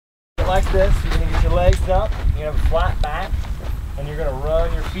like this. You're gonna get your legs up, you're gonna have a flat back, and you're gonna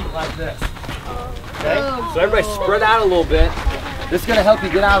run your feet like this. Okay? So everybody spread out a little bit. This is gonna help you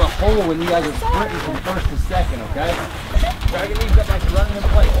get out of the hole when you guys are sprinting from first to second, okay? Drag your knees up like you're running in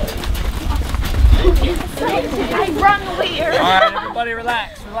place. I run weird. All right, everybody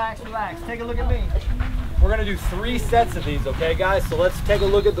relax, relax, relax. Take a look at me. We're gonna do 3 sets of these, okay guys? So let's take a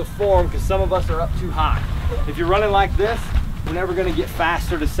look at the form because some of us are up too high. If you're running like this, we're never gonna get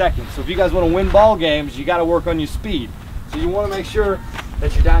faster to second. So if you guys wanna win ball games, you gotta work on your speed. So you wanna make sure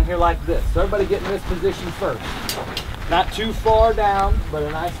that you're down here like this. So everybody get in this position first. Not too far down, but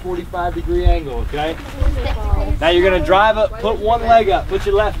a nice 45-degree angle, okay? Now you're gonna drive up, put one leg up, put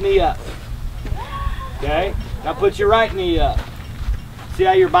your left knee up. Okay? Now put your right knee up. See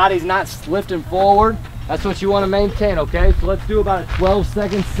how your body's not lifting forward? That's what you want to maintain, okay? So let's do about a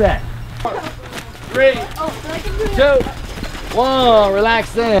 12-second set. 3, 2, 1,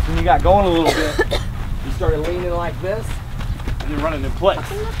 relax in. And you got going a little bit. You started leaning like this, and you're running in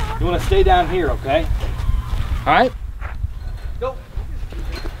place. You want to stay down here, okay? All right? Go.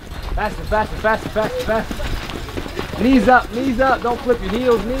 Faster, faster, faster, faster, faster. Knees up, don't flip your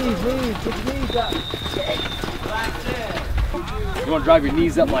heels, knees, put your knees up. Relax in. You want to drive your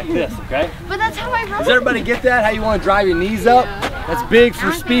knees up like this, okay? But that's how I run. Does everybody get that? How you want to drive your knees up? That's big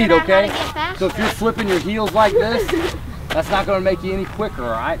for speed, okay? So if you're flipping your heels like this, that's not going to make you any quicker,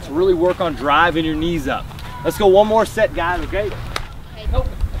 all right? So really work on driving your knees up. Let's go one more set, guys, okay? Nope.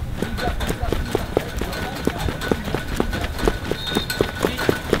 Knees up, knees up.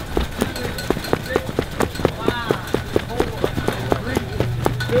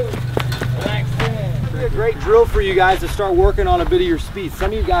 Great drill for you guys to start working on a bit of your speed.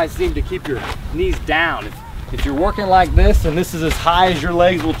 Some of you guys seem to keep your knees down. If you're working like this and this is as high as your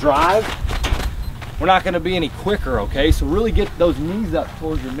legs will drive, we're not going to be any quicker, okay? So really get those knees up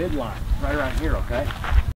towards your midline, right around here, okay?